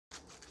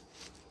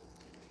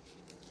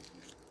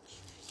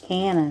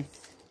cannas.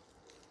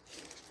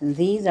 And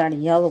these are the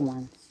yellow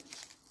ones.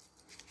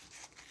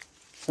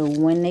 So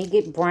when they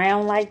get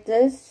brown like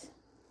this,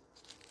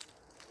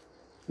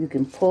 you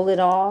can pull it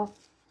off.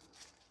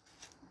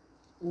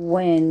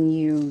 When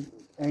you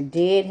are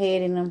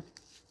deadheading them,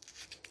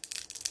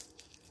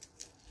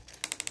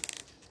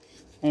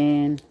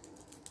 and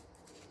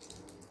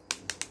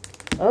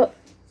oh,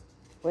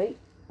 wait.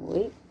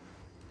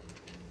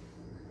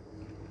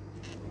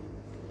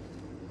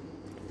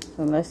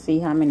 So let's see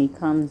how many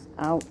comes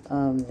out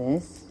of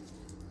this.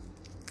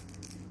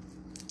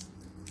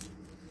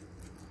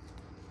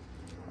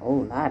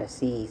 Oh, a lot of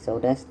seeds. So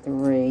that's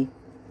 3.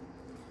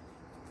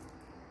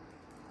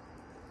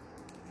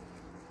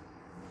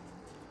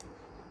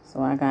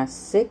 So I got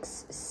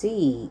 6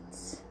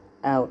 seeds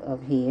out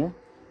of here.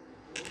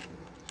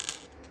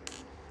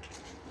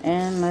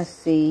 And let's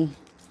see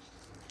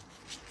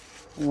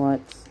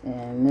what's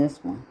in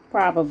this one.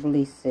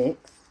 Probably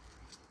 6.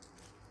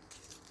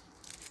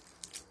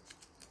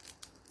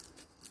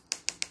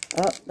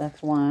 Oh,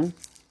 that's 1,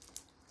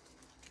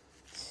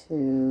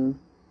 2,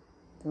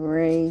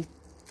 3.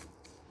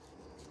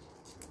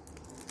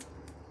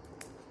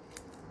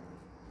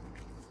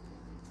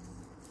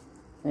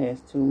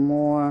 There's 2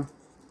 more.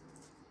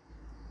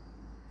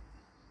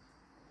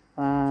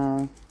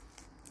 5,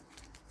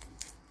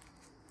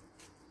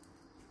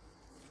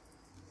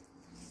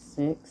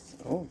 6.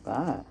 Oh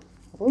God.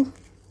 Ooh.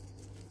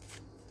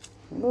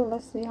 Well,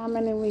 let's see how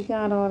many we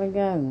got all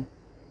together.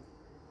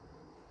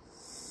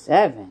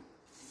 7.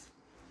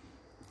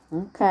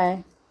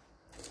 Okay.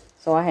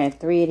 So I had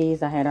 3 of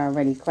these. I had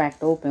already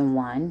cracked open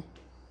one.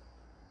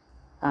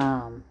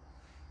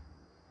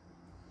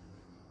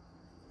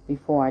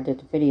 Before I did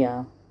the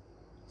video.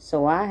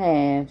 So I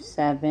have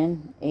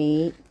 7,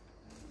 8,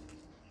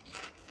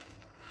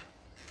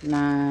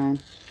 9,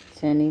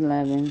 10,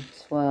 11,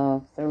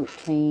 12,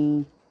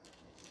 13,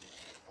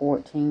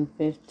 14,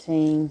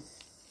 15,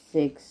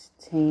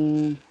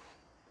 16,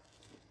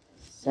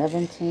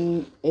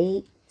 17,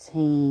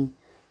 18.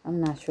 I'm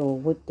not sure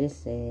what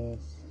this is.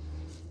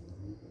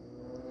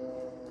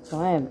 So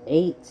I have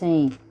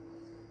 18.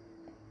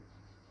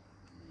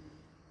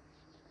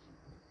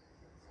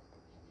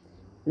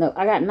 No,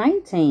 I got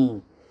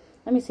 19.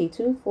 Let me see.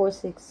 2, 4,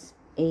 6,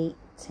 8,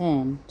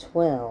 10,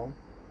 12,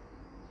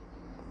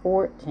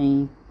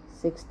 14,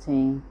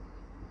 16,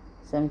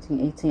 17,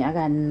 18. I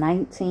got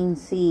 19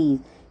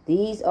 seeds.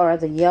 These are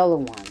the yellow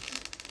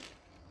ones.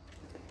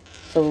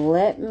 So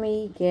let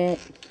me get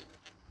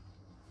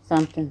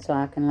something so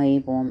I can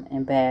label them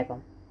and bag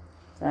them.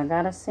 So I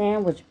got a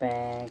sandwich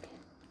bag.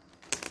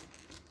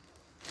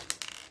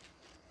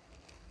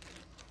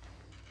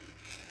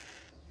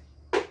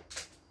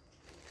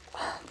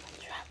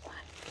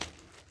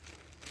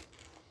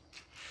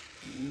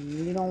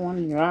 You don't want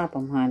to drop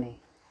them, honey.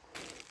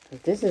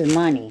 Because this is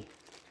money.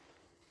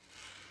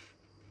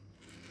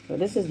 So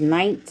this is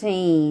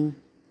 19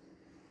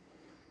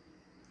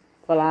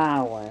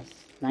 flowers.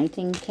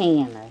 19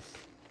 cannas.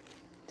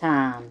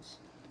 Times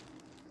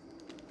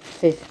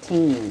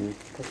 15.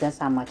 Because that's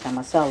how much I'm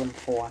going to sell them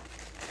for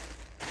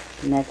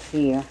next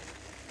year.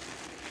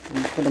 I'm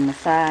going to put them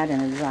aside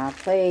in a dry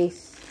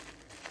place.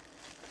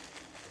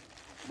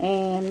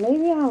 And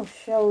maybe I'll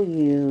show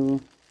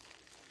you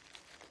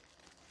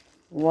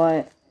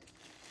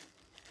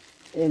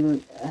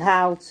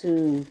how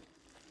to,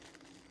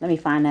 let me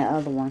find that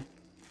other one.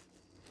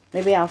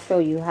 Maybe I'll show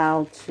you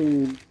how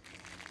to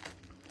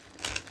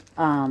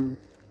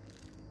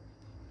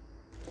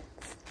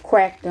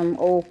crack them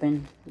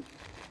open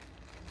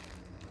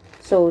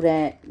so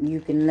that you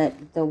can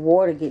let the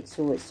water get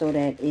to it so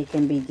that it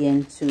can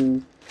begin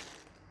to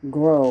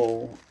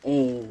grow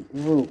a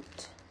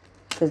root.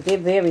 Because they're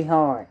very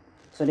hard.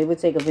 So they would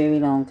take a very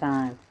long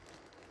time.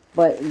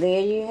 But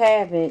there you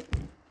have it.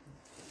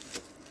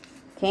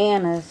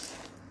 Cannas.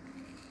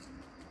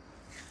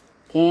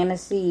 Canna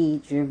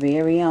seeds, your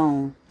very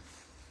own.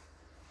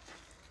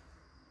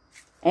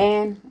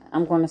 And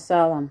I'm going to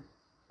sell them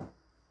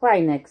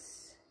right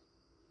next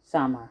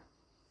summer.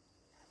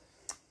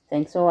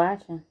 Thanks for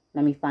watching.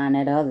 Let me find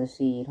that other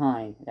seed,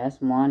 honey.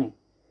 That's money.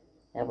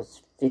 That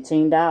was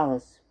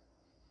 $15.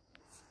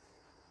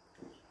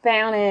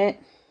 Found it.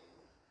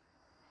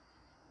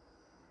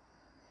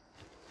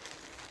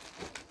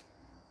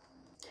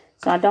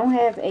 So I don't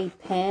have a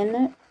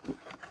pen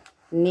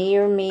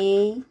near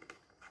me.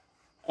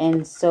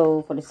 And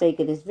so for the sake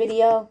of this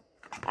video,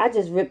 I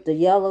just ripped the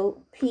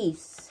yellow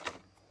piece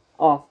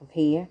off of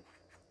here.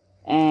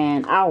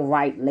 And I'll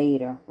write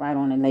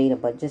on it later,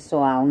 but just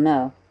so I'll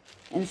know.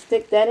 And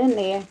stick that in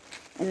there.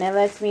 And that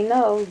lets me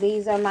know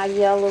these are my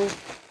yellow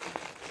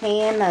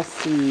canna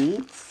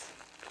seeds.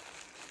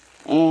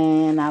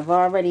 And I've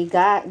already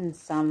gotten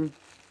some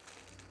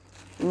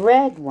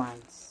red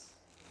ones.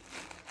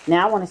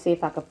 Now I want to see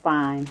if I can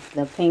find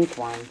the pink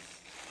ones.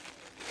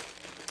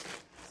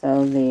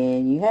 So there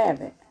you have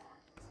it.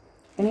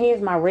 And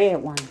here's my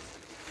red ones.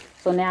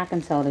 So now I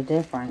can tell the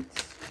difference.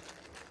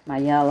 My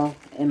yellow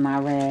and my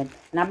red.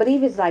 And I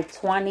believe it's like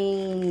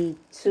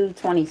 22,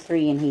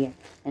 23 in here.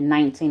 And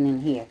 19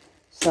 in here.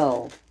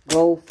 So,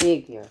 go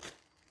figure.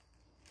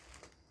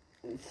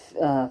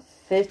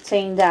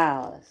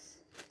 $15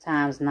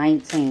 times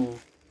 19.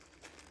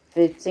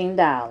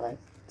 $15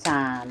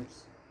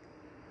 times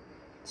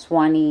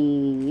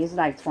 20. It's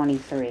like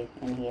 23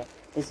 in here.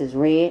 This is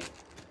red.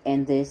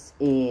 And this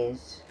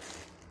is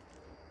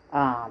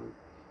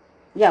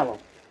yellow.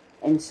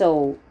 And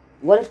so,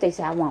 what if they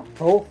say, I want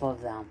both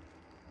of them?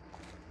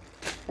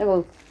 They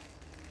go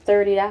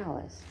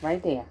 $30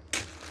 right there.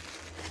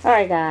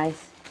 Alright, guys.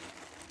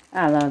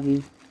 I love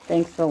you.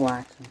 Thanks for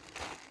watching.